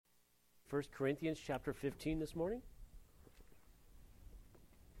1 Corinthians chapter 15 this morning.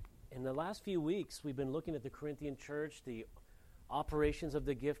 In the last few weeks, we've been looking at the Corinthian church, the operations of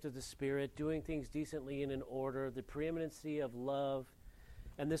the gift of the Spirit, doing things decently and in order, the preeminency of love.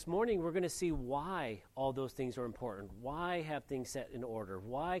 And this morning, we're going to see why all those things are important. Why have things set in order?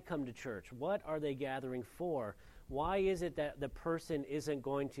 Why come to church? What are they gathering for? Why is it that the person isn't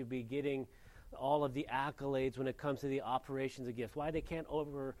going to be all of the accolades when it comes to the operations of gifts? Why they can't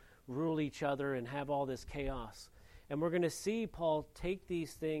overrule each other and have all this chaos? And we're going to see Paul take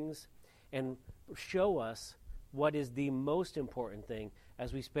these things and show us what is the most important thing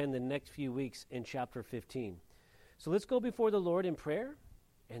as we spend the next few weeks in chapter 15. So let's go before the Lord in prayer,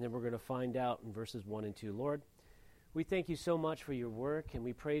 and then we're going to find out in verses 1 and 2. Lord, we thank you so much for your work, and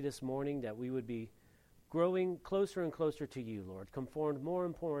we pray this morning that we would be growing closer and closer to you, Lord, conformed more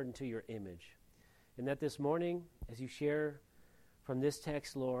and more into your image. And that this morning, as you share from this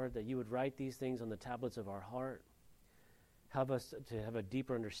text, Lord, that you would write these things on the tablets of our heart, help us to have a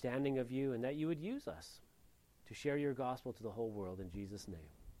deeper understanding of you, and that you would use us to share your gospel to the whole world in Jesus' name.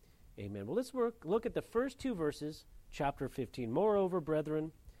 Amen. Well, let's look at the first two verses, chapter 15. Moreover,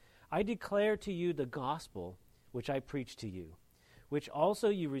 brethren, I declare to you the gospel which I preached to you, which also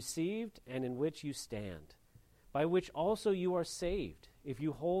you received and in which you stand, by which also you are saved, if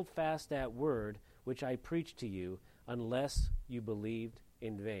you hold fast that word which I preached to you, unless you believed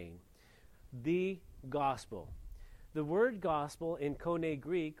in vain. The gospel. The word gospel in Koine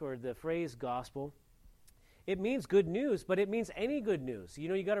Greek, or the phrase gospel, it means good news, but it means any good news. You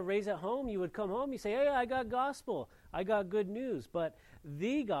know, you got to raise at home. You would come home, you say, hey, I got gospel. I got good news. But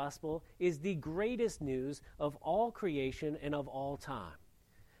the gospel is the greatest news of all creation and of all time.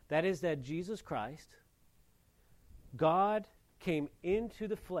 That is that Jesus Christ, God, came into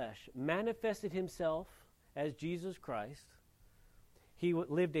the flesh, manifested himself as Jesus Christ. He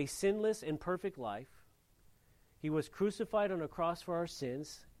lived a sinless and perfect life. He was crucified on a cross for our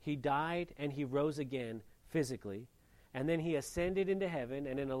sins. He died and he rose again physically. And then he ascended into heaven,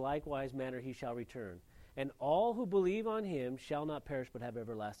 and in a likewise manner he shall return. And all who believe on him shall not perish but have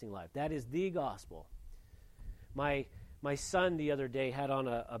everlasting life. That is the gospel. My son the other day had on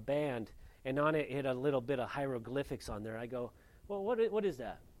a band, and on it had a little bit of hieroglyphics on there. I go, well, what is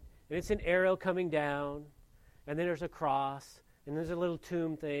that? And it's an arrow coming down, and then there's a cross, and there's a little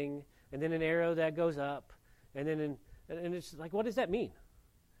tomb thing, and then an arrow that goes up. And then, and it's like, what does that mean?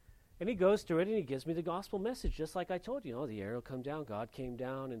 And he goes through it, and he gives me the gospel message, just like I told you. The arrow come down, God came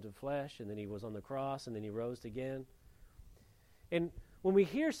down into flesh, and then he was on the cross, and then he rose again. And when we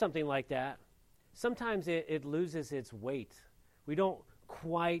hear something like that, sometimes it loses its weight. We don't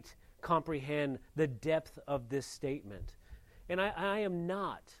quite comprehend the depth of this statement. And I am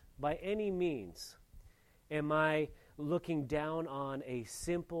not, by any means, am I looking down on a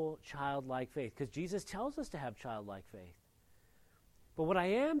simple childlike faith, because Jesus tells us to have childlike faith. But what I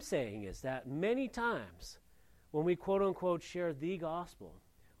am saying is that many times when we quote-unquote share the gospel,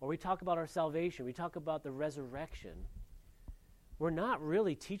 or we talk about our salvation, we talk about the resurrection, we're not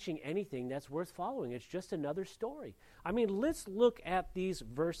really teaching anything that's worth following. It's just another story. I mean, let's look at these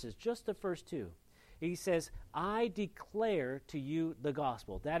verses, just the first two. He says, I declare to you the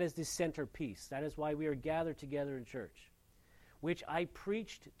gospel. That is the centerpiece. That is why we are gathered together in church, which I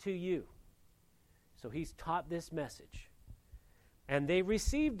preached to you. So he's taught this message. And they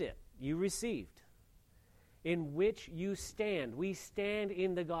received it. You received. In which you stand. We stand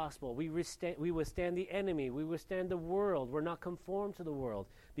in the gospel. We withstand the enemy. We withstand the world. We're not conformed to the world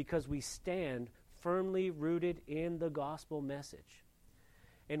because we stand firmly rooted in the gospel message.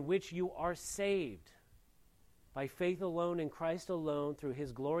 In which you are saved. By faith alone in Christ alone, through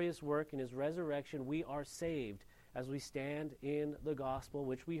his glorious work and his resurrection, we are saved as we stand in the gospel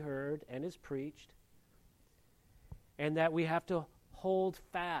which we heard and is preached. And that we have to hold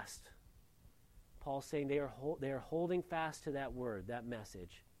fast. Paul's saying they are holding fast to that word, that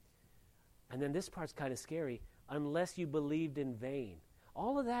message. And then this part's kind of scary. Unless you believed in vain.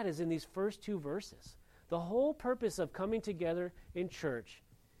 All of that is in these first two verses. The whole purpose of coming together in church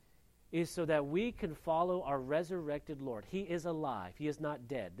is so that we can follow our resurrected Lord. He is alive. He is not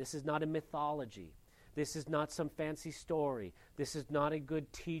dead. This is not a mythology. This is not some fancy story. This is not a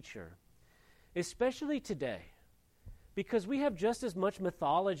good teacher. Especially today. Because we have just as much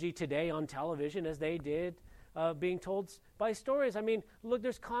mythology today on television as they did being told by stories. I mean, look,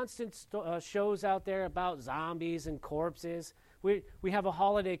 there's constant shows out there about zombies and corpses. We have a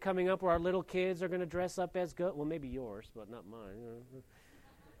holiday coming up where our little kids are going to dress up as ghosts. Well, maybe yours, but not mine.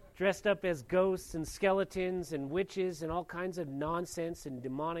 Dressed up as ghosts and skeletons and witches and all kinds of nonsense and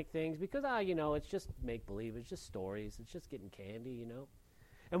demonic things because, it's just make-believe. It's just stories. It's just getting candy,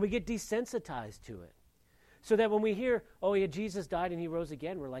 And we get desensitized to it. So that when we hear, oh yeah, Jesus died and he rose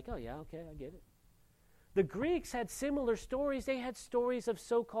again, we're like, oh yeah, okay, I get it. The Greeks had similar stories. They had stories of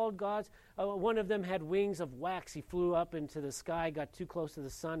so-called gods. One of them had wings of wax. He flew up into the sky, got too close to the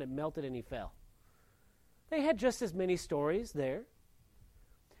sun, it melted, and he fell. They had just as many stories there.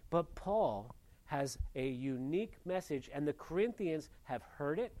 But Paul has a unique message, and the Corinthians have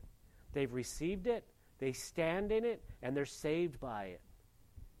heard it, they've received it, they stand in it, and they're saved by it.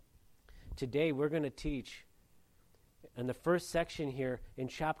 Today we're going to teach in the first section here in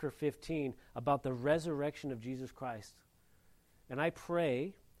chapter 15 about the resurrection of Jesus Christ. And I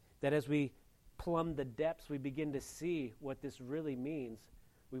pray that as we plumb the depths, we begin to see what this really means.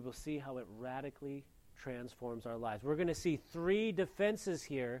 We will see how it radically transforms our lives. We're going to see 3 defenses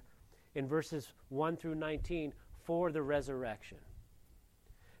here in verses 1 through 19 for the resurrection.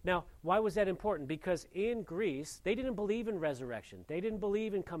 Now, why was that important? Because in Greece, they didn't believe in resurrection. They didn't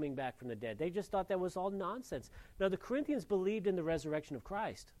believe in coming back from the dead. They just thought that was all nonsense. Now, the Corinthians believed in the resurrection of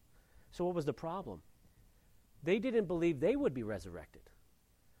Christ. So what was the problem? They didn't believe they would be resurrected.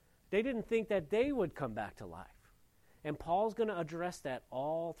 They didn't think that they would come back to life. And Paul's going to address that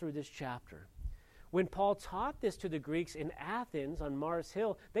all through this chapter. When Paul taught this to the Greeks in Athens on Mars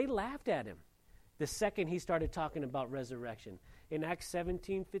Hill, they laughed at him the second he started talking about resurrection in Acts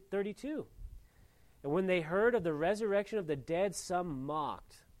 17:32. And when they heard of the resurrection of the dead, some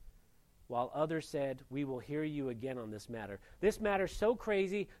mocked, while others said, we will hear you again on this matter. This matter's so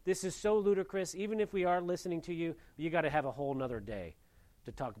crazy, this is so ludicrous, even if we are listening to you, you got to have a whole nother day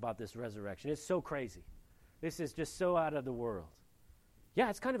to talk about this resurrection. It's so crazy. This is just so out of the world. Yeah,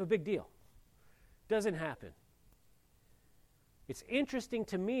 it's kind of a big deal. Doesn't happen. It's interesting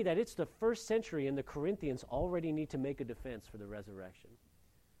to me that it's the first century and the Corinthians already need to make a defense for the resurrection.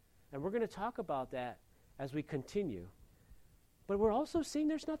 And we're going to talk about that as we continue. But we're also seeing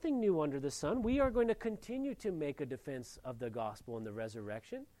there's nothing new under the sun. We are going to continue to make a defense of the gospel and the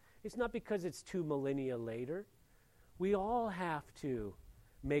resurrection. It's not because it's 2 millennia later. We all have to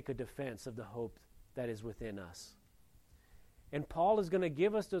make a defense of the hope that is within us. And Paul is going to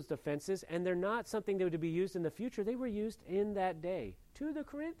give us those defenses, and they're not something that would be used in the future. They were used in that day to the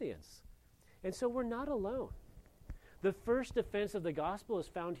Corinthians. And so we're not alone. The first defense of the gospel is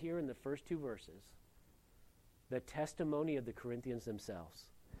found here in the first 2 verses. The testimony of the Corinthians themselves.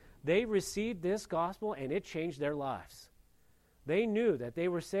 They received this gospel, and it changed their lives. They knew that they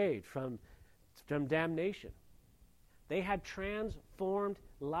were saved from damnation. They had transformed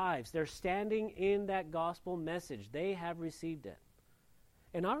lives. They're standing in that gospel message. They have received it.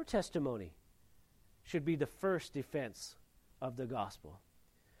 And our testimony should be the first defense of the gospel.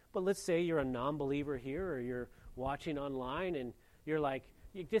 But let's say you're a non-believer here, or you're watching online and you're like,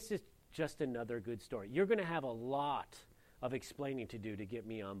 this is just another good story. You're going to have a lot of explaining to do to get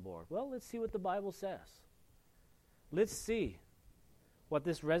me on board. Well, let's see what the Bible says. Let's see what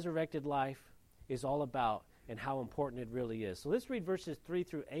this resurrected life is all about and how important it really is. So let's read verses 3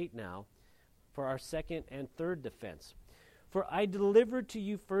 through 8 now for our second and third defense. For I delivered to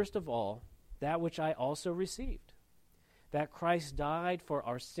you first of all that which I also received, that Christ died for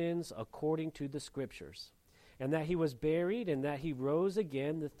our sins according to the Scriptures, and that he was buried, and that he rose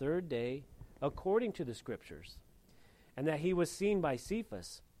again the 3rd day according to the Scriptures, and that he was seen by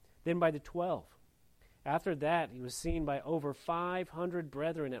Cephas, then by the 12. After that he was seen by over 500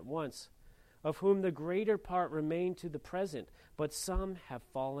 brethren at once, of whom the greater part remain to the present, but some have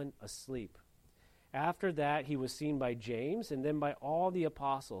fallen asleep. After that he was seen by James, and then by all the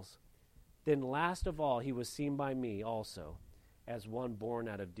apostles. Then last of all he was seen by me also, as one born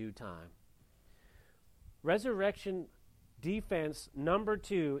out of due time. Resurrection defense number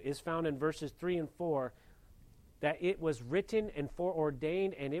 2 is found in verses 3 and 4, that it was written and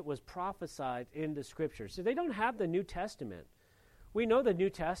foreordained and it was prophesied in the Scriptures. So they don't have the New Testament. We know the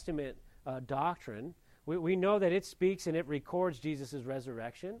New Testament doctrine. We know that it speaks and it records Jesus'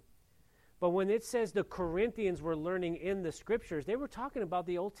 resurrection. But when it says the Corinthians were learning in the Scriptures, they were talking about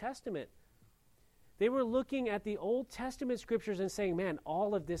the Old Testament. They were looking at the Old Testament Scriptures and saying, man,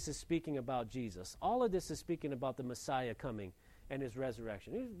 all of this is speaking about Jesus. All of this is speaking about the Messiah coming and his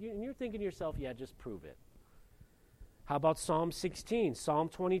resurrection. And you're thinking to yourself, yeah, just prove it. How about Psalm 16, Psalm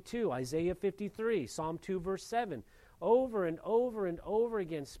 22, Isaiah 53, Psalm 2, verse 7? Over and over and over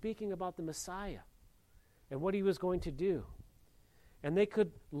again, speaking about the Messiah and what he was going to do. And they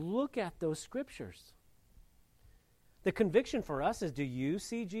could look at those Scriptures. The conviction for us is, do you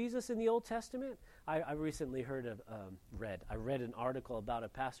see Jesus in the Old Testament? I recently read an article about a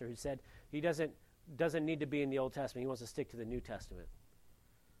pastor who said he doesn't need to be in the Old Testament. He wants to stick to the New Testament.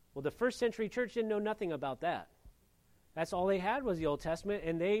 Well, the first century church didn't know nothing about that. That's all they had was the Old Testament,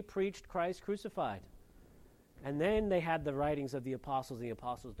 and they preached Christ crucified. And then they had the writings of the apostles and the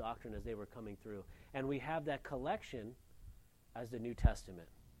apostles' doctrine as they were coming through. And we have that collection as the New Testament.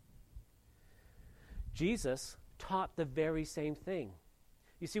 Jesus taught the very same thing.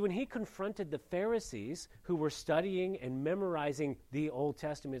 You see, when he confronted the Pharisees who were studying and memorizing the Old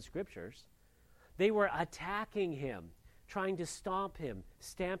Testament scriptures, they were attacking him, trying to stamp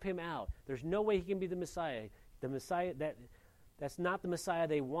him out. There's no way he can be the Messiah. The Messiah, that's not the Messiah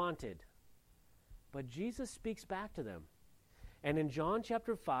they wanted. But Jesus speaks back to them. And in John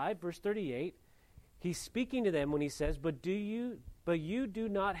chapter 5, verse 38, he's speaking to them when he says, But you do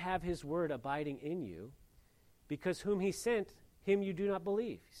not have his word abiding in you, because whom he sent, him you do not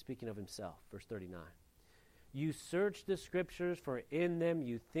believe. He's speaking of himself, verse 39. You search the scriptures, for in them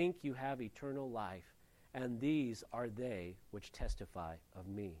you think you have eternal life, and these are they which testify of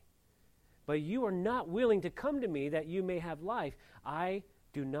me. But you are not willing to come to me that you may have life. I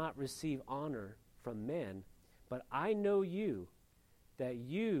do not receive honor from men, but I know you, that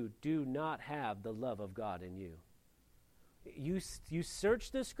you do not have the love of God in you. You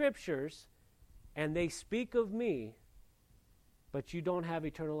search the scriptures, and they speak of me, but you don't have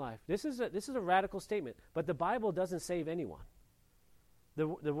eternal life. This is a radical statement, but the Bible doesn't save anyone. The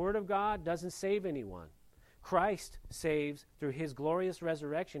Word of God doesn't save anyone. Christ saves through his glorious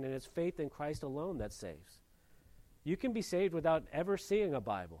resurrection, and it's faith in Christ alone that saves. You can be saved without ever seeing a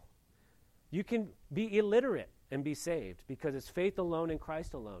Bible. You can be illiterate and be saved because it's faith alone in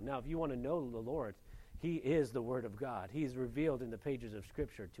Christ alone. Now, if you want to know the Lord, he is the Word of God. He is revealed in the pages of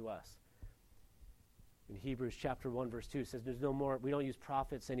Scripture to us. In Hebrews chapter 1, verse 2, it says there's no more, we don't use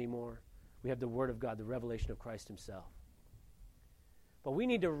prophets anymore. We have the Word of God, the revelation of Christ himself. But we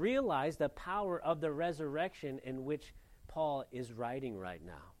need to realize the power of the resurrection in which Paul is writing right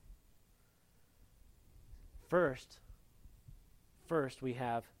now. First, we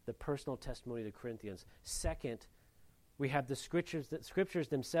have the personal testimony of the Corinthians. Second, we have the scriptures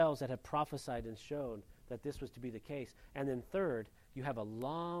themselves that have prophesied and shown that this was to be the case. And then third, you have a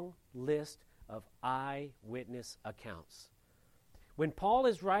long list of eyewitness accounts. When Paul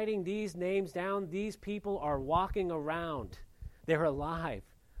is writing these names down, these people are walking around. They're alive.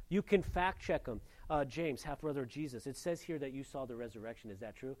 You can fact check them. James, half-brother of Jesus, it says here that you saw the resurrection. Is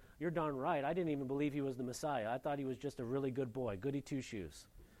that true? You're darn right. I didn't even believe he was the Messiah. I thought he was just a really good boy, goody two-shoes.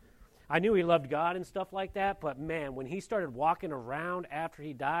 I knew he loved God and stuff like that, but man, when he started walking around after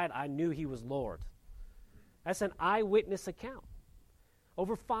he died, I knew he was Lord. That's an eyewitness account.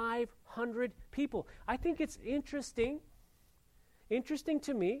 Over 500 people. I think it's interesting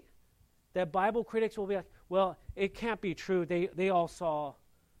to me that Bible critics will be like, well, it can't be true. They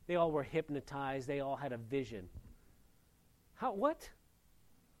all were hypnotized. They all had a vision. How? What?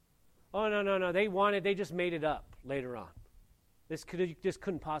 Oh, no. They just made it up later on. This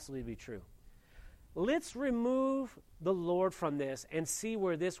couldn't possibly be true. Let's remove the Lord from this and see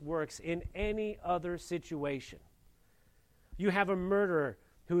where this works in any other situation. You have a murderer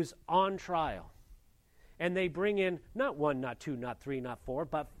who's on trial. And they bring in not one, not two, not three, not four,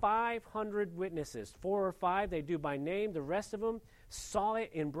 but 500 witnesses. 4 or 5 they do by name. The rest of them saw it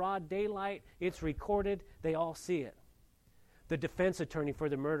in broad daylight. It's recorded. They all see it. The defense attorney for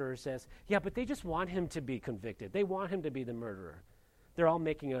the murderer says, yeah, but they just want him to be convicted. They want him to be the murderer. They're all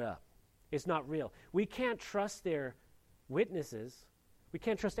making it up. It's not real. We can't trust their witnesses. We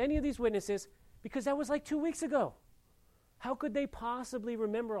can't trust any of these witnesses because that was like 2 weeks ago. How could they possibly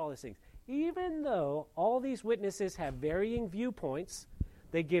remember all these things? Even though all these witnesses have varying viewpoints,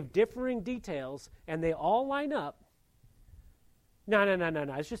 they give differing details, and they all line up. No.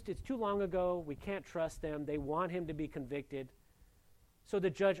 It's too long ago. We can't trust them. They want him to be convicted. So the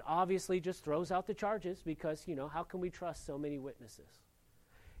judge obviously just throws out the charges because, how can we trust so many witnesses?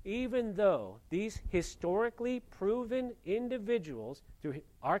 Even though these historically proven individuals, through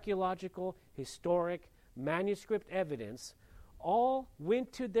archaeological, historic, manuscript evidence, all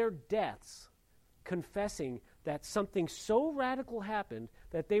went to their deaths confessing that something so radical happened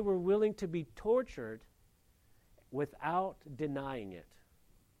that they were willing to be tortured without denying it.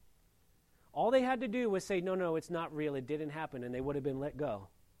 All they had to do was say, no, it's not real, it didn't happen, and they would have been let go.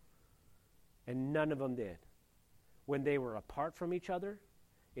 And none of them did. When they were apart from each other,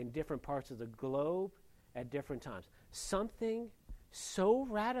 in different parts of the globe, at different times. Something so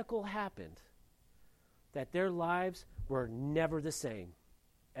radical happened that their lives were never the same,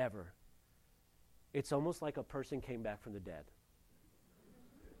 ever. It's almost like a person came back from the dead.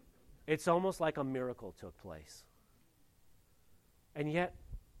 It's almost like a miracle took place. And yet,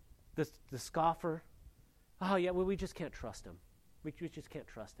 the scoffer, we just can't trust him. We just can't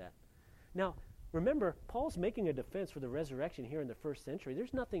trust that. Now, Remember, Paul's making a defense for the resurrection here in the first century.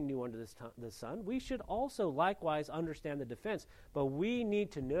 There's nothing new under the sun. We should also likewise understand the defense, but we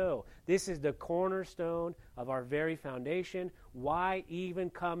need to know this is the cornerstone of our very foundation. Why even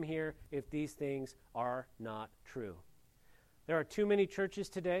come here if these things are not true? There are too many churches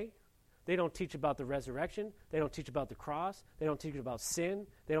today. They don't teach about the resurrection. They don't teach about the cross. They don't teach about sin.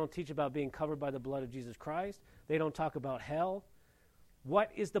 They don't teach about being covered by the blood of Jesus Christ. They don't talk about hell.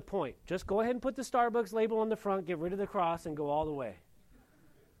 What is the point? Just go ahead and put the Starbucks label on the front, get rid of the cross, and go all the way.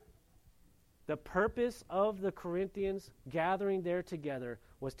 The purpose of the Corinthians gathering there together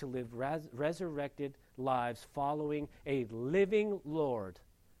was to live resurrected lives following a living Lord,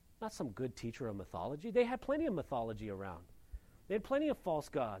 not some good teacher of mythology. They had plenty of mythology around. They had plenty of false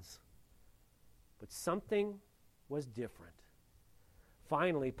gods. But something was different.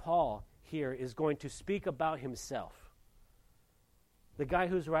 Finally, Paul here is going to speak about himself. The guy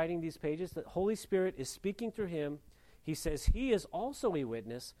who's writing these pages, the Holy Spirit is speaking through him. He says he is also a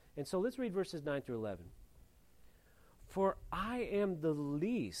witness. And so let's read verses 9 through 11. For I am the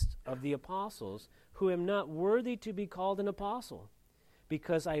least of the apostles, who am not worthy to be called an apostle,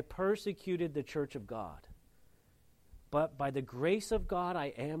 because I persecuted the church of God. But by the grace of God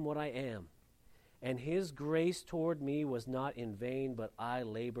I am what I am. And his grace toward me was not in vain, but I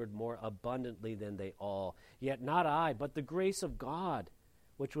labored more abundantly than they all. Yet not I, but the grace of God,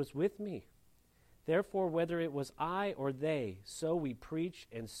 which was with me. Therefore, whether it was I or they, so we preach,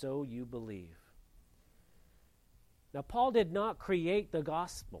 and so you believe. Now, Paul did not create the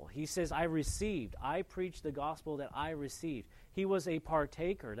gospel. He says, I preached the gospel that I received. He was a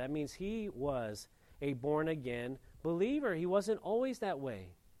partaker. That means he was a born-again believer. He wasn't always that way.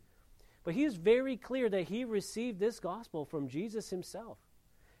 But he is very clear that he received this gospel from Jesus himself.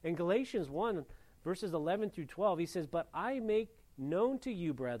 In Galatians 1, verses 11 through 12, he says, But I make known to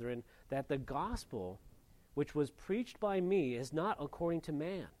you, brethren, that the gospel which was preached by me is not according to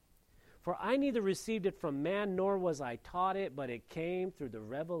man. For I neither received it from man, nor was I taught it, but it came through the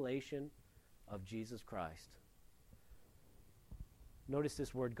revelation of Jesus Christ. Notice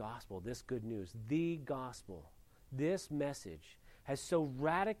this word gospel, this good news, the gospel, this message has so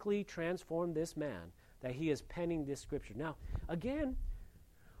radically transformed this man that he is penning this scripture. Now, again,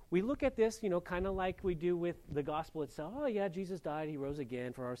 we look at this, kind of like we do with the gospel itself. Oh, yeah, Jesus died, he rose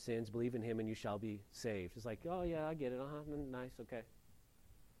again for our sins. Believe in him and you shall be saved. It's like, oh, yeah, I get it. Nice, okay.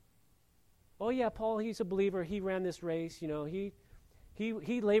 Oh, yeah, Paul, he's a believer. He ran this race.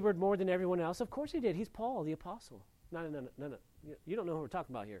 He labored more than everyone else. Of course he did. He's Paul, the apostle. No. You don't know who we're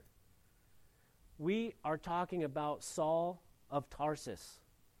talking about here. We are talking about Saul of Tarsus,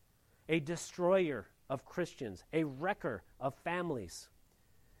 a destroyer of Christians, a wrecker of families.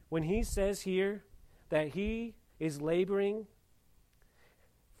 When he says here that he is laboring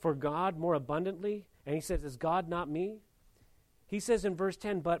for God more abundantly, and he says, is God not me? He says in verse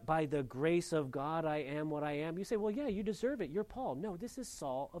 10, but by the grace of God I am what I am. You say, well, yeah, you deserve it. You're Paul. No, this is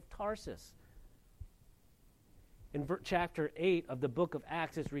Saul of Tarsus. In chapter 8 of the book of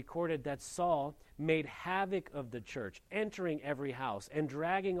Acts, it's recorded that Saul made havoc of the church, entering every house and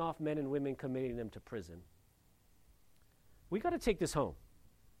dragging off men and women, committing them to prison. We got to take this home.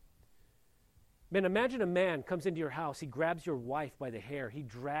 Man, imagine a man comes into your house, he grabs your wife by the hair, he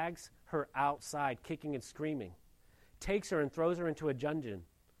drags her outside, kicking and screaming, takes her and throws her into a dungeon.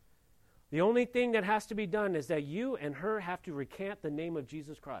 The only thing that has to be done is that you and her have to recant the name of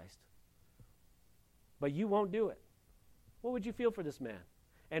Jesus Christ. But you won't do it. What would you feel for this man?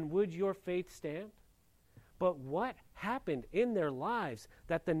 And would your faith stand? But what happened in their lives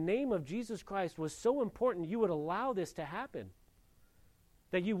that the name of Jesus Christ was so important you would allow this to happen?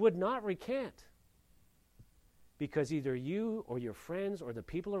 That you would not recant? Because either you or your friends or the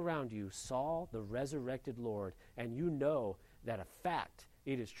people around you saw the resurrected Lord, and you know that a fact,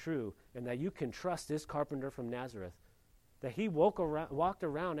 it is true, and that you can trust this carpenter from Nazareth, that he walked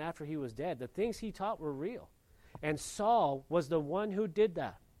around after he was dead. The things he taught were real. And Saul was the one who did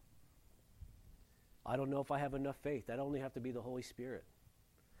that. I don't know if I have enough faith. That only have to be the Holy Spirit.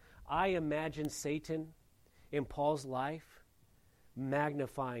 I imagine Satan in Paul's life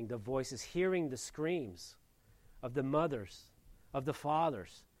magnifying the voices, hearing the screams of the mothers, of the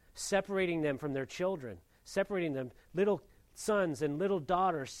fathers, separating them from their children, separating them, little sons and little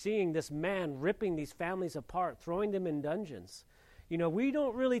daughters, seeing this man ripping these families apart, throwing them in dungeons. We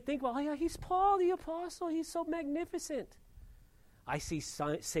don't really think, well, yeah, he's Paul the apostle. He's so magnificent. I see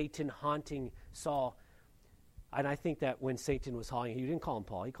Satan haunting Saul. And I think that when Satan was haunting, he didn't call him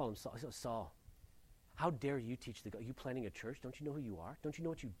Paul. He called him Saul. He said, Saul, how dare you teach the God? Are you planning a church? Don't you know who you are? Don't you know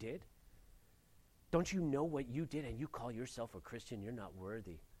what you did? Don't you know what you did and you call yourself a Christian? You're not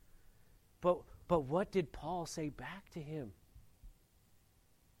worthy. But But what did Paul say back to him?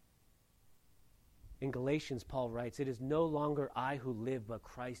 In Galatians, Paul writes, "It is no longer I who live, but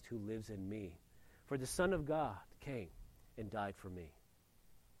Christ who lives in me. For the Son of God came and died for me."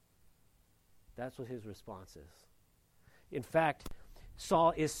 That's what his response is. In fact,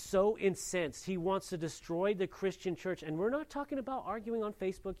 Saul is so incensed, he wants to destroy the Christian church. And we're not talking about arguing on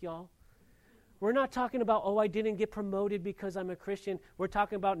Facebook, y'all. We're not talking about, I didn't get promoted because I'm a Christian. We're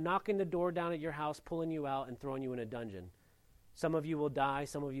talking about knocking the door down at your house, pulling you out, and throwing you in a dungeon. Some of you will die.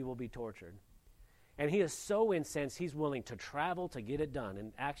 Some of you will be tortured. And he is so incensed, he's willing to travel to get it done.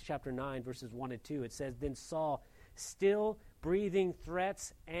 In Acts chapter 9, verses 1 and 2, it says, "Then Saul, still breathing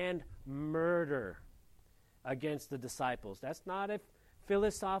threats and murder against the disciples." That's not a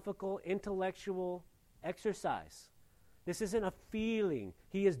philosophical, intellectual exercise. This isn't a feeling.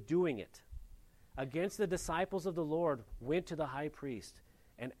 He is doing it. Against the disciples of the Lord, went to the high priest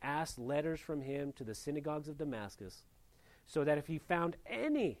and asked letters from him to the synagogues of Damascus, so that if he found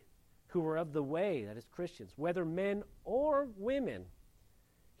any who were of the way, that is Christians, whether men or women,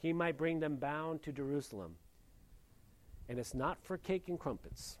 he might bring them bound to Jerusalem. And it's not for cake and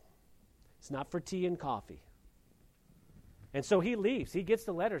crumpets. It's not for tea and coffee. And so he leaves. He gets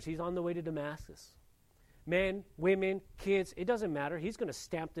the letters. He's on the way to Damascus. Men, women, kids, it doesn't matter. He's going to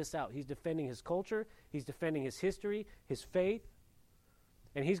stamp this out. He's defending his culture. He's defending his history, his faith.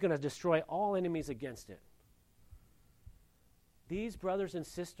 And he's going to destroy all enemies against it. These brothers and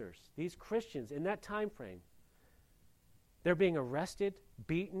sisters, these Christians in that time frame, they're being arrested,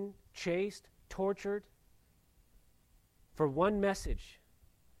 beaten, chased, tortured for one message,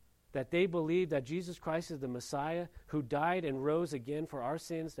 that they believe that Jesus Christ is the Messiah who died and rose again for our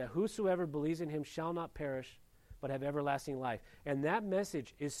sins, that whosoever believes in him shall not perish but have everlasting life. And that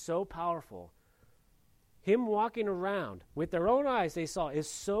message is so powerful. Him walking around with their own eyes, they saw, is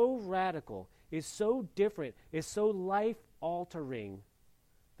so radical, is so different, is so life-altering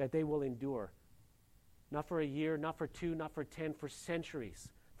that they will endure. Not for a year, not for 2, not for 10, for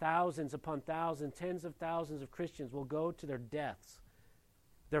centuries. Thousands upon thousands, tens of thousands of Christians will go to their deaths,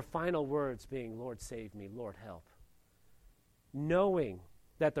 their final words being, "Lord, save me, Lord, help." Knowing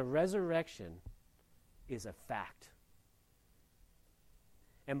that the resurrection is a fact.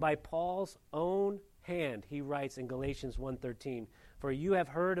 And by Paul's own hand, he writes in Galatians 1:13, "For you have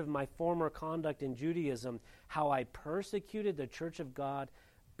heard of my former conduct in Judaism, how I persecuted the church of God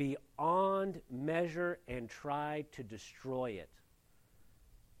beyond measure and tried to destroy it."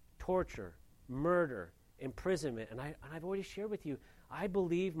 Torture, murder, imprisonment. And I've already shared with you, I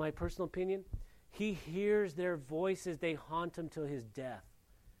believe, my personal opinion, he hears their voices. They haunt him till his death.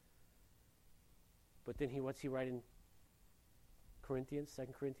 But then what's he write in Corinthians,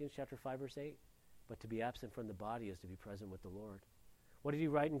 2 Corinthians chapter 5, verse 8? "But to be absent from the body is to be present with the Lord." What did he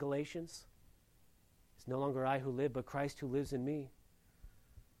write in Galatians? "It's no longer I who live, but Christ who lives in me."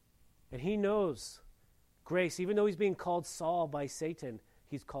 And he knows grace. Even though he's being called Saul by Satan,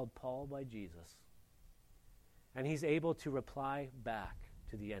 he's called Paul by Jesus. And he's able to reply back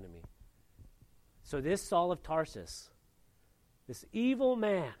to the enemy. So this Saul of Tarsus, this evil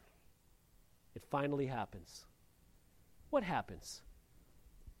man, it finally happens. What happens?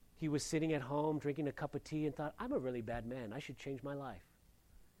 He was sitting at home drinking a cup of tea and thought, "I'm a really bad man. I should change my life."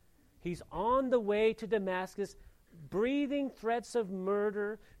 He's on the way to Damascus, breathing threats of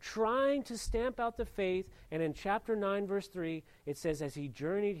murder, trying to stamp out the faith. And in chapter 9, verse 3, it says, "As he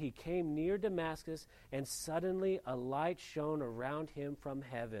journeyed, he came near Damascus, and suddenly a light shone around him from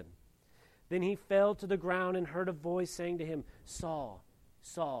heaven. Then he fell to the ground and heard a voice saying to him, 'Saul,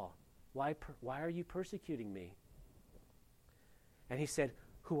 Saul, why are you persecuting me?' And he said,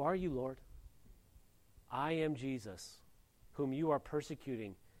 'Who are you, Lord?' 'I am Jesus, whom you are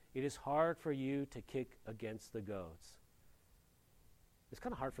persecuting. It is hard for you to kick against the goads.'" It's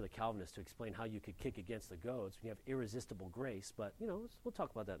kind of hard for the Calvinists to explain how you could kick against the goads when you have irresistible grace, but, we'll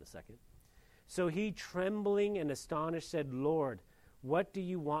talk about that in a second. "So he, trembling and astonished, said, 'Lord, what do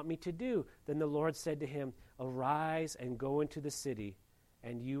you want me to do?' Then the Lord said to him, 'Arise and go into the city,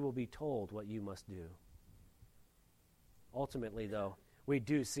 and you will be told what you must do.'" Ultimately, though, we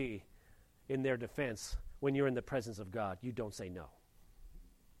do see in their defense, when you're in the presence of God, you don't say no.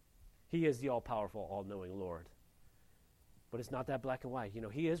 He is the all-powerful, all-knowing Lord. But it's not that black and white.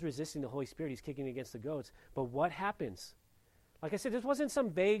 He is resisting the Holy Spirit. He's kicking against the goats. But what happens? Like I said, this wasn't some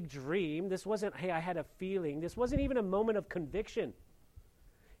vague dream. This wasn't, "Hey, I had a feeling." This wasn't even a moment of conviction.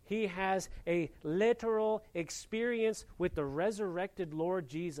 He has a literal experience with the resurrected Lord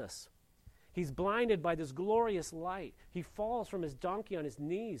Jesus. He's blinded by this glorious light. He falls from his donkey on his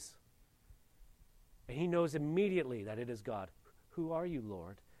knees. And he knows immediately that it is God. "Who are you,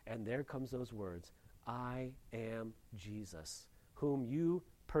 Lord?" And there comes those words, I am Jesus, whom you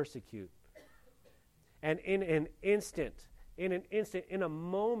persecute. And in an instant, in a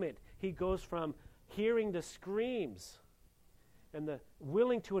moment, he goes from hearing the screams and the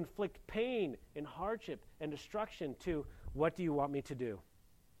willing to inflict pain and hardship and destruction to, what do you want me to do?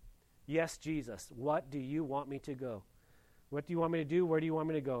 Yes, Jesus, what do you want me to go? What do you want me to do? Where do you want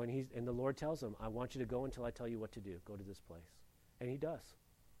me to go? And the Lord tells him, I want you to go until I tell you what to do. Go to this place. And he does.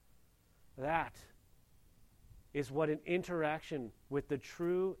 That is what an interaction with the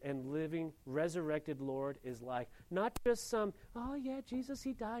true and living, resurrected Lord is like. Not just some, oh yeah, Jesus,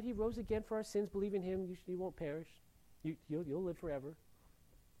 he died, he rose again for our sins, believe in him, you won't perish. You'll live forever.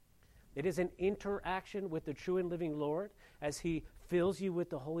 It is an interaction with the true and living Lord as he fills you with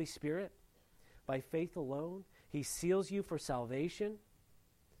the Holy Spirit by faith alone. He seals you for salvation,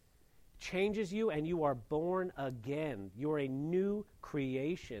 changes you, and you are born again. You are a new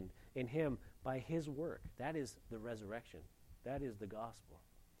creation in him by his work. That is the resurrection. That is the gospel.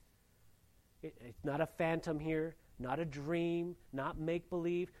 It's not a phantom here, not a dream, not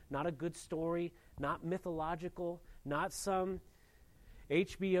make-believe, not a good story, not mythological, not some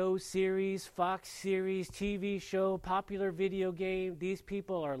HBO series, Fox series, TV show, popular video game. These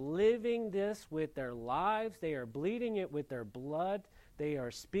people are living this with their lives. They are bleeding it with their blood. They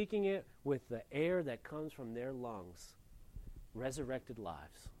are speaking it with the air that comes from their lungs. Resurrected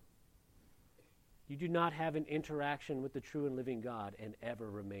lives. You do not have an interaction with the true and living God and ever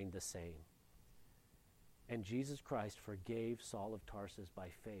remain the same. And Jesus Christ forgave Saul of Tarsus by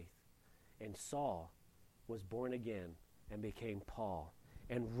faith. And Saul was born again and became Paul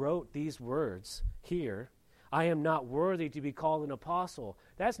and wrote these words here. I am not worthy to be called an apostle.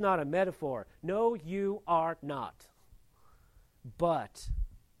 That's not a metaphor. No, you are not. But,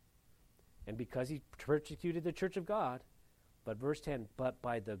 and because he persecuted the church of God, but verse 10, but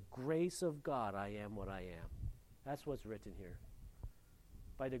by the grace of God I am what I am. That's what's written here.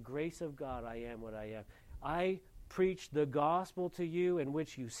 By the grace of God I am what I am. I preach the gospel to you in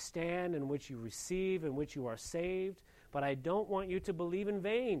which you stand, in which you receive, in which you are saved, but I don't want you to believe in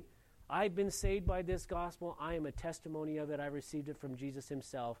vain. I've been saved by this gospel. I am a testimony of it. I received it from Jesus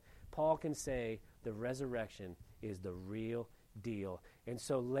himself. Paul can say the resurrection is the real deal. And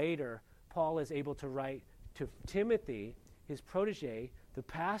so later, Paul is able to write to Timothy, his protege, the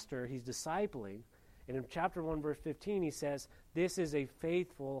pastor he's discipling. And in chapter 1, verse 15, he says, this is a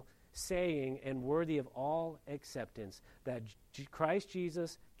faithful saying and worthy of all acceptance, that Christ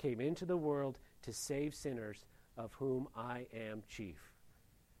Jesus came into the world to save sinners, of whom I am chief.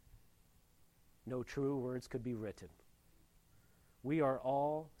 No truer words could be written. We are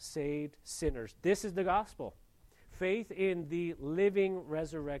all saved sinners. This is the gospel. Faith in the living,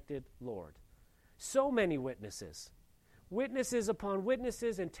 resurrected Lord. So many witnesses. Witnesses upon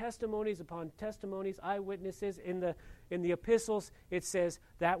witnesses and testimonies upon testimonies, eyewitnesses. In the epistles, it says,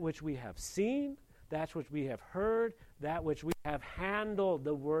 that which we have seen, that which we have heard, that which we have handled,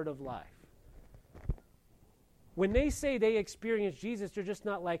 the word of life. When they say they experienced Jesus, they're just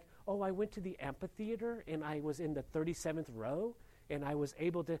not like, oh, I went to the amphitheater and I was in the 37th row and I was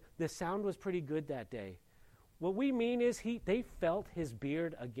able to, the sound was pretty good that day. What we mean is they felt his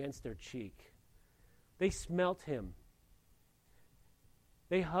beard against their cheek. They smelt him.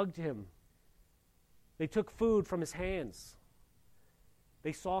 They hugged him. They took food from his hands.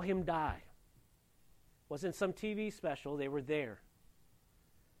 They saw him die. Wasn't some TV special, they were there.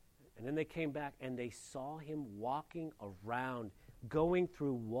 And then they came back and they saw him walking around, going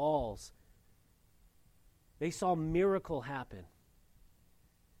through walls. They saw a miracle happen.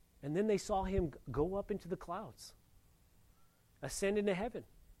 And then they saw him go up into the clouds, ascend into heaven.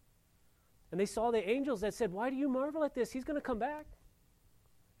 And they saw the angels that said, why do you marvel at this? He's going to come back.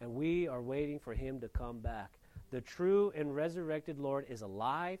 And we are waiting for him to come back. The true and resurrected Lord is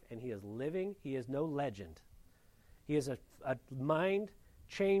alive and he is living. He is no legend. He is a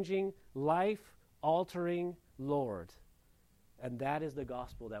mind-changing, life-altering Lord. And that is the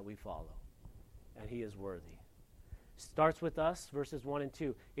gospel that we follow. And he is worthy. Starts with us, verses 1 and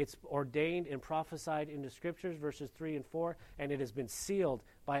 2. It's ordained and prophesied in the scriptures, verses 3 and 4, and it has been sealed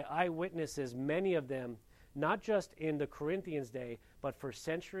by eyewitnesses, many of them, not just in the Corinthians' day, but for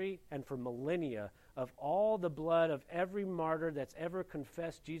century and for millennia, of all the blood of every martyr that's ever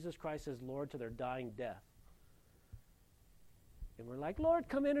confessed Jesus Christ as Lord to their dying death. And we're like, Lord,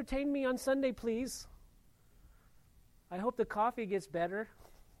 come entertain me on Sunday, please. I hope the coffee gets better.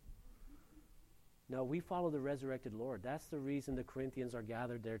 No, we follow the resurrected Lord. That's the reason the Corinthians are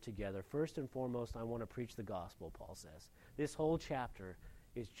gathered there together. First and foremost, I want to preach the gospel, Paul says. This whole chapter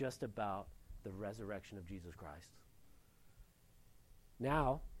is just about the resurrection of Jesus Christ.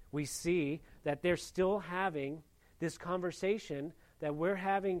 Now, we see that they're still having this conversation that we're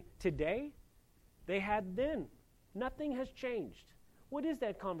having today, they had then. Nothing has changed. What is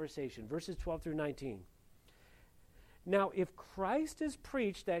that conversation? Verses 12 through 19. Now, if Christ is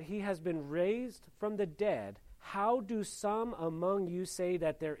preached that he has been raised from the dead, how do some among you say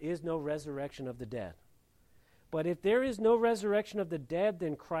that there is no resurrection of the dead? But if there is no resurrection of the dead,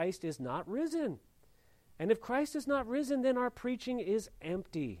 then Christ is not risen. And if Christ is not risen, then our preaching is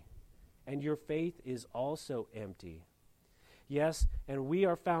empty, and your faith is also empty. Yes, and we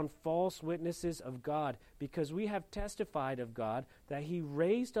are found false witnesses of God, because we have testified of God that he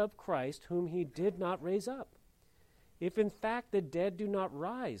raised up Christ, whom he did not raise up. If in fact the dead do not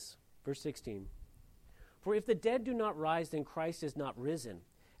rise, verse 16, for if the dead do not rise, then Christ is not risen.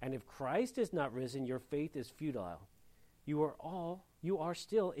 And if Christ is not risen, your faith is futile. You are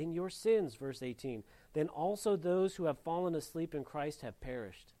still in your sins, verse 18. Then also those who have fallen asleep in Christ have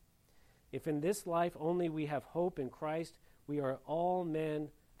perished. If in this life only we have hope in Christ, we are all men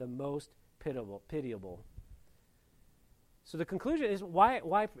the most pitiable. So the conclusion is,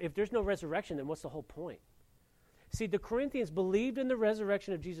 why if there's no resurrection, then what's the whole point? See, the Corinthians believed in the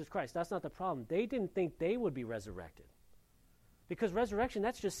resurrection of Jesus Christ. That's not the problem. They didn't think they would be resurrected. Because resurrection,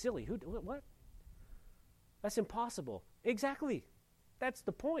 that's just silly. What? That's impossible. Exactly. That's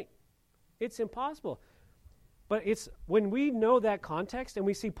the point. It's impossible. But it's when we know that context and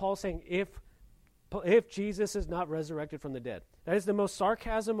we see Paul saying, if Jesus is not resurrected from the dead, that is the most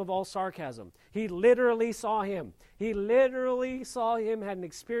sarcasm of all sarcasm. He literally saw him. He literally saw him, had an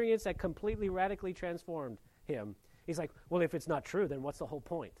experience that completely radically transformed him. He's like, well, if it's not true, then what's the whole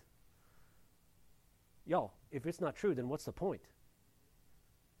point? Y'all, if it's not true, then what's the point?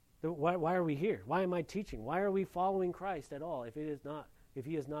 Why are we here? Why am I teaching? Why are we following Christ at all if he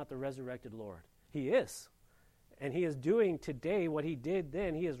is not the resurrected Lord? He is. And he is doing today what he did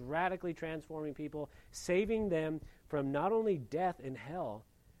then. He is radically transforming people, saving them from not only death and hell,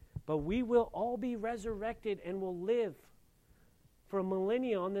 but we will all be resurrected and will live for a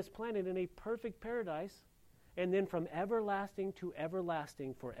millennia on this planet in a perfect paradise, and then from everlasting to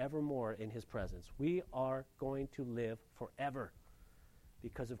everlasting forevermore in his presence. We are going to live forever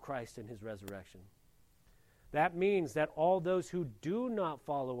because of Christ and his resurrection. That means that all those who do not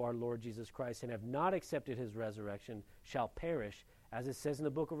follow our Lord Jesus Christ and have not accepted his resurrection shall perish, as it says in the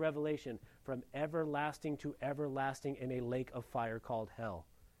book of Revelation, from everlasting to everlasting in a lake of fire called hell.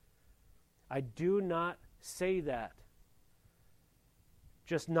 I do not say that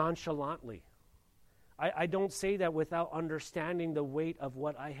just nonchalantly. I don't say that without understanding the weight of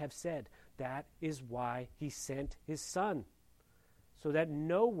what I have said. That is why he sent his Son, so that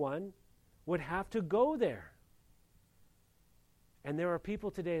no one would have to go there. And there are people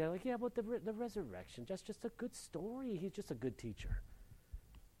today that are like, yeah, but the resurrection, that's just a good story. He's just a good teacher.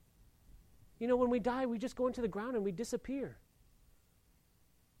 You know, when we die, we just go into the ground and we disappear.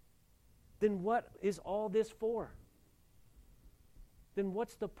 Then what is all this for? Then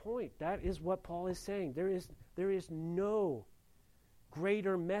what's the point? That is what Paul is saying. There is no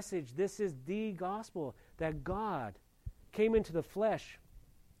greater message. This is the gospel, that God came into the flesh.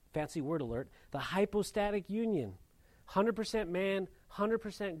 Fancy word alert. The hypostatic union. 100% man,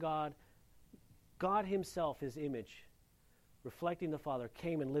 100% God. God himself, his image, reflecting the Father,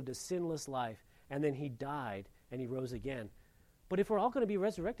 came and lived a sinless life, and then he died and he rose again. But if we're all going to be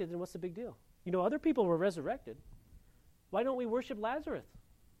resurrected, then what's the big deal? You know, other people were resurrected. Why don't we worship Lazarus?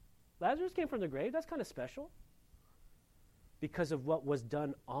 Lazarus came from the grave. That's kind of special. Because of what was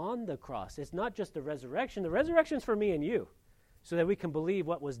done on the cross. It's not just the resurrection. The resurrection is for me and you, so that we can believe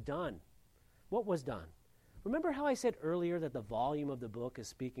what was done. What was done? Remember how I said earlier that the volume of the book is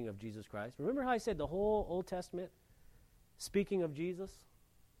speaking of Jesus Christ? Remember how I said the whole Old Testament speaking of Jesus?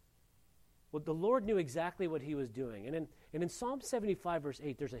 Well, the Lord knew exactly what he was doing. And in Psalm 75, verse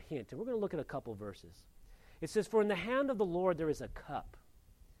 8, there's a hint. And we're going to look at a couple verses. It says, for in the hand of the Lord there is a cup,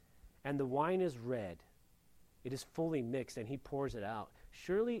 and the wine is red. It is fully mixed, and he pours it out.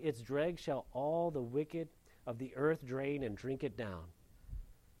 Surely its dregs shall all the wicked of the earth drain and drink it down.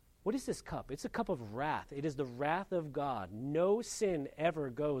 What is this cup? It's a cup of wrath. It is the wrath of God. No sin ever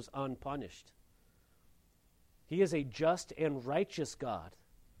goes unpunished. He is a just and righteous God.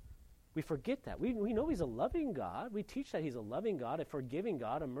 We forget that. We know he's a loving God. We teach that he's a loving God, a forgiving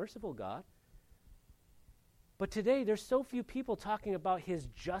God, a merciful God. But today, there's so few people talking about his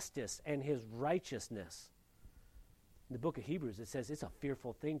justice and his righteousness. In the book of Hebrews, it says it's a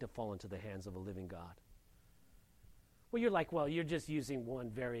fearful thing to fall into the hands of a living God. Well, you're like, well, you're just using one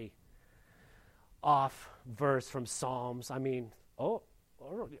very off verse from Psalms. I mean,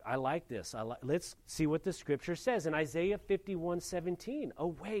 I like this. Let's see what the scripture says. In Isaiah 51:17,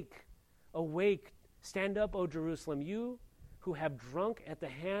 awake, awake, stand up, O Jerusalem, you who have drunk at the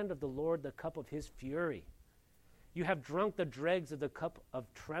hand of the Lord the cup of his fury. You have drunk the dregs of the cup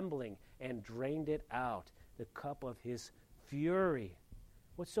of trembling and drained it out, the cup of his fury.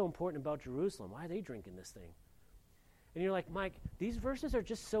 What's so important about Jerusalem? Why are they drinking this thing? And you're like, Mike, these verses are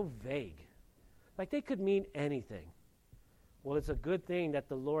just so vague. Like they could mean anything. Well, it's a good thing that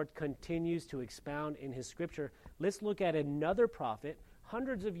the Lord continues to expound in his scripture. Let's look at another prophet,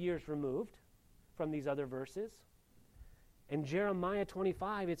 hundreds of years removed from these other verses. In Jeremiah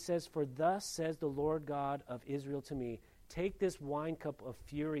 25, it says, "For thus says the Lord God of Israel to me, take this wine cup of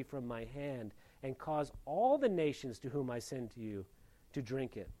fury from my hand and cause all the nations to whom I send to you to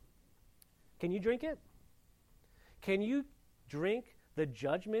drink it." Can you drink it? Can you drink the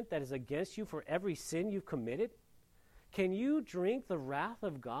judgment that is against you for every sin you've committed? Can you drink the wrath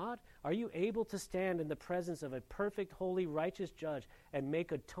of God? Are you able to stand in the presence of a perfect, holy, righteous judge and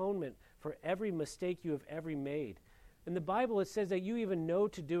make atonement for every mistake you have ever made? In the Bible, it says that you even know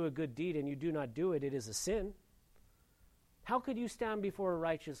to do a good deed and you do not do it, it is a sin. How could you stand before a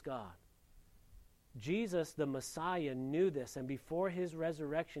righteous God? Jesus, the Messiah, knew this, and before his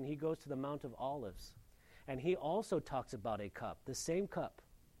resurrection, he goes to the Mount of Olives. And he also talks about a cup, the same cup.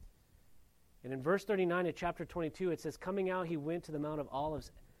 And in verse 39 of chapter 22, it says, "Coming out, he went to the Mount of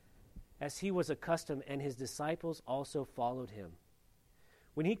Olives as he was accustomed, and his disciples also followed him.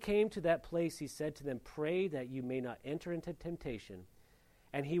 When he came to that place, he said to them, 'Pray that you may not enter into temptation.'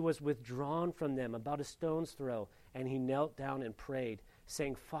 And he was withdrawn from them about a stone's throw, and he knelt down and prayed,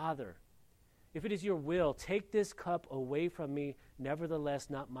 saying, 'Father, if it is your will, take this cup away from me. Nevertheless,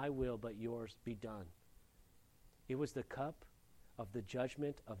 not my will, but yours be done.'" It was the cup of the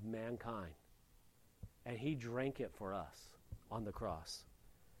judgment of mankind, and he drank it for us on the cross.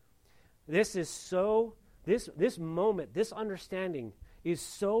 This moment, this understanding is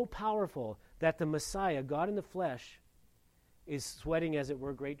so powerful that the Messiah, God in the flesh, is sweating, as it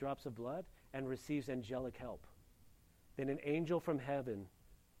were, great drops of blood and receives angelic help. Then an angel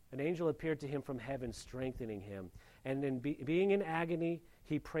appeared to him from heaven, strengthening him. And in being in agony,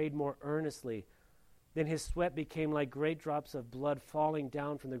 he prayed more earnestly. Then his sweat became like great drops of blood falling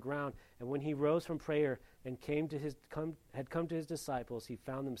down from the ground. And when he rose from prayer and had come to his disciples, he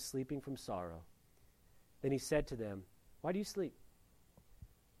found them sleeping from sorrow. Then he said to them, "Why do you sleep?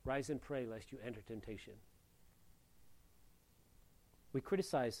 Rise and pray, lest you enter temptation." We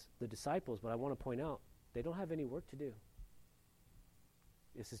criticize the disciples, but I want to point out, they don't have any work to do.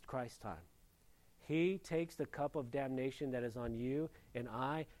 This is Christ's time. He takes the cup of damnation that is on you and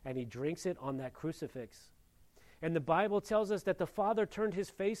I, and he drinks it on that crucifix. And the Bible tells us that the Father turned his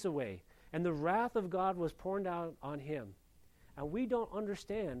face away, and the wrath of God was poured out on him. And we don't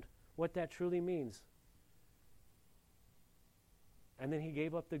understand what that truly means. And then he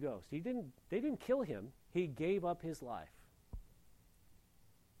gave up the ghost. They didn't kill him. He gave up his life.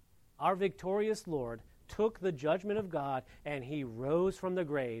 Our victorious Lord took the judgment of God, and he rose from the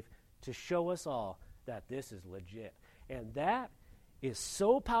grave to show us all that this is legit. And that is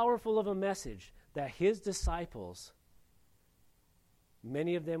so powerful of a message that his disciples,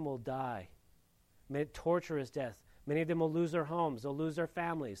 many of them will die. Torturous death. Many of them will lose their homes. They'll lose their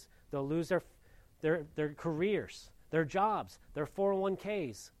families. They'll lose their careers, their jobs, their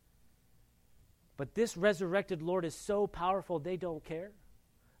 401ks. But this resurrected Lord is so powerful, they don't care.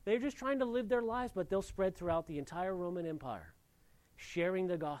 They're just trying to live their lives, but they'll spread throughout the entire Roman Empire, sharing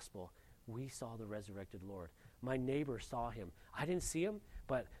the gospel. We saw the resurrected Lord. My neighbor saw him. I didn't see him,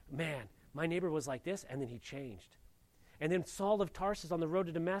 but man, my neighbor was like this, and then he changed. And then Saul of Tarsus on the road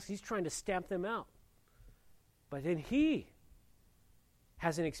to Damascus, he's trying to stamp them out. But then he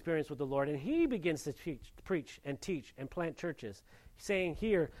has an experience with the Lord, and he begins to preach and teach and plant churches, saying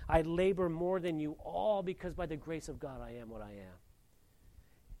here, "I labor more than you all, because by the grace of God I am what I am."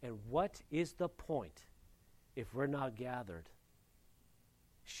 And what is the point if we're not gathered,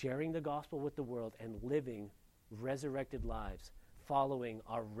 sharing the gospel with the world and living resurrected lives, following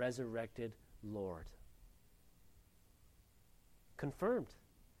our resurrected Lord? Confirmed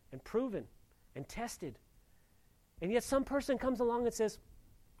and proven and tested. And yet some person comes along and says,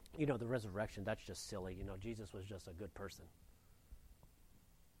 the resurrection, that's just silly. Jesus was just a good person.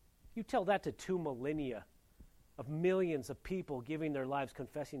 You tell that to 2 millennia of millions of people giving their lives,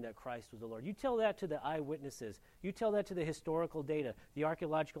 confessing that Christ was the Lord. You tell that to the eyewitnesses. You tell that to the historical data, the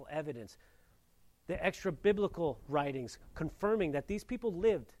archaeological evidence, the extra biblical writings confirming that these people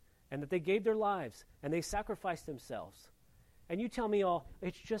lived and that they gave their lives and they sacrificed themselves. And you tell me all,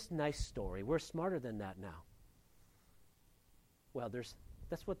 it's just a nice story. We're smarter than that now. Well, there's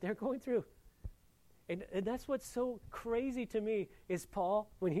That's what they're going through. And that's what's so crazy to me is Paul,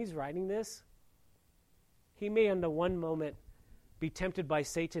 when he's writing this, he may in the one moment be tempted by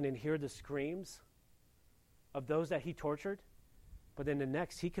Satan and hear the screams of those that he tortured, but then the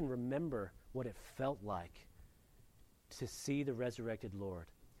next he can remember what it felt like to see the resurrected Lord.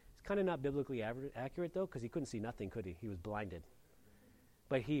 It's kind of not biblically accurate, though, because he couldn't see nothing, could he? He was blinded.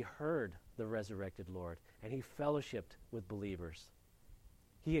 But he heard the resurrected Lord, and he fellowshiped with believers.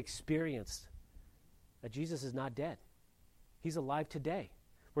 He experienced that Jesus is not dead. He's alive today.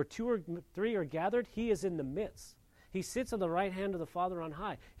 Where 2 or 3 are gathered, he is in the midst. He sits on the right hand of the Father on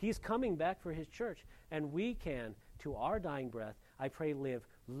high. He's coming back for his church. And we can, to our dying breath, I pray, live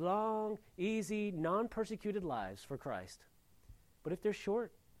long, easy, non-persecuted lives for Christ. But if they're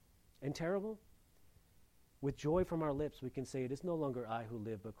short and terrible, with joy from our lips, we can say, it is no longer I who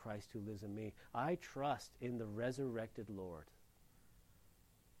live, but Christ who lives in me. I trust in the resurrected Lord.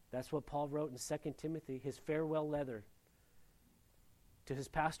 That's what Paul wrote in 2 Timothy, his farewell letter. To his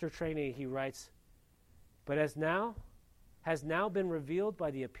pastor trainee, he writes, but has now been revealed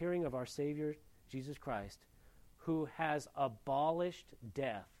by the appearing of our Savior, Jesus Christ, who has abolished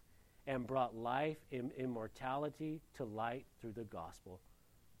death and brought life and immortality to light through the gospel.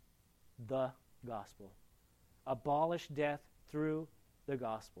 The gospel. Abolished death through the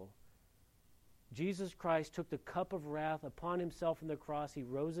gospel. Jesus Christ took the cup of wrath upon himself from the cross. He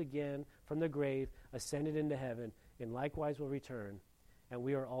rose again from the grave, ascended into heaven, and likewise will return. And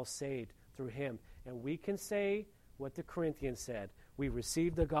we are all saved through him. And we can say what the Corinthians said. We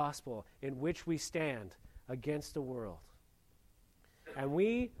received the gospel in which we stand against the world. And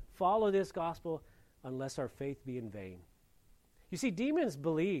we follow this gospel unless our faith be in vain. You see, demons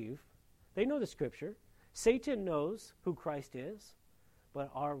believe. They know the scripture. Satan knows who Christ is.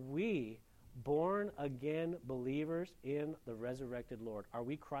 But are we born again believers in the resurrected Lord? Are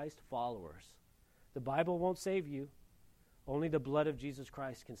we Christ followers? The Bible won't save you. Only the blood of Jesus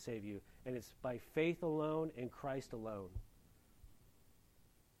Christ can save you. And it's by faith alone in Christ alone.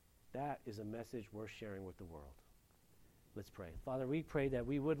 That is a message worth sharing with the world. Let's pray. Father, we pray that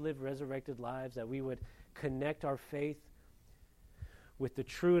we would live resurrected lives, that we would connect our faith with the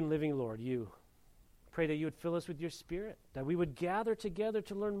true and living Lord, you. Pray that you would fill us with your Spirit, that we would gather together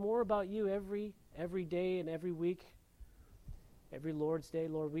to learn more about you every day and every week, every Lord's Day.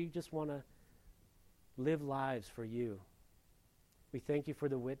 Lord, we just want to live lives for you. We thank you for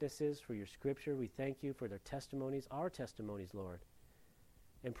the witnesses, for your scripture. We thank you for their testimonies, our testimonies, Lord.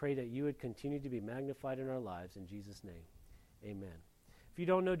 And pray that you would continue to be magnified in our lives. In Jesus' name, amen. If you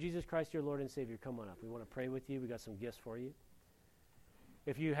don't know Jesus Christ, your Lord and Savior, come on up. We want to pray with you. We got some gifts for you.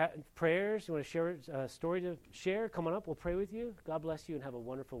 If you have prayers, you want to share a story to share, come on up. We'll pray with you. God bless you and have a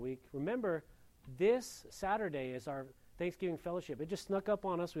wonderful week. Remember, this Saturday is our Thanksgiving fellowship. It just snuck up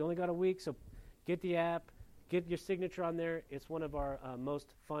on us. We only got a week, so get the app. Get your signature on there. It's one of our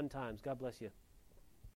most fun times. God bless you.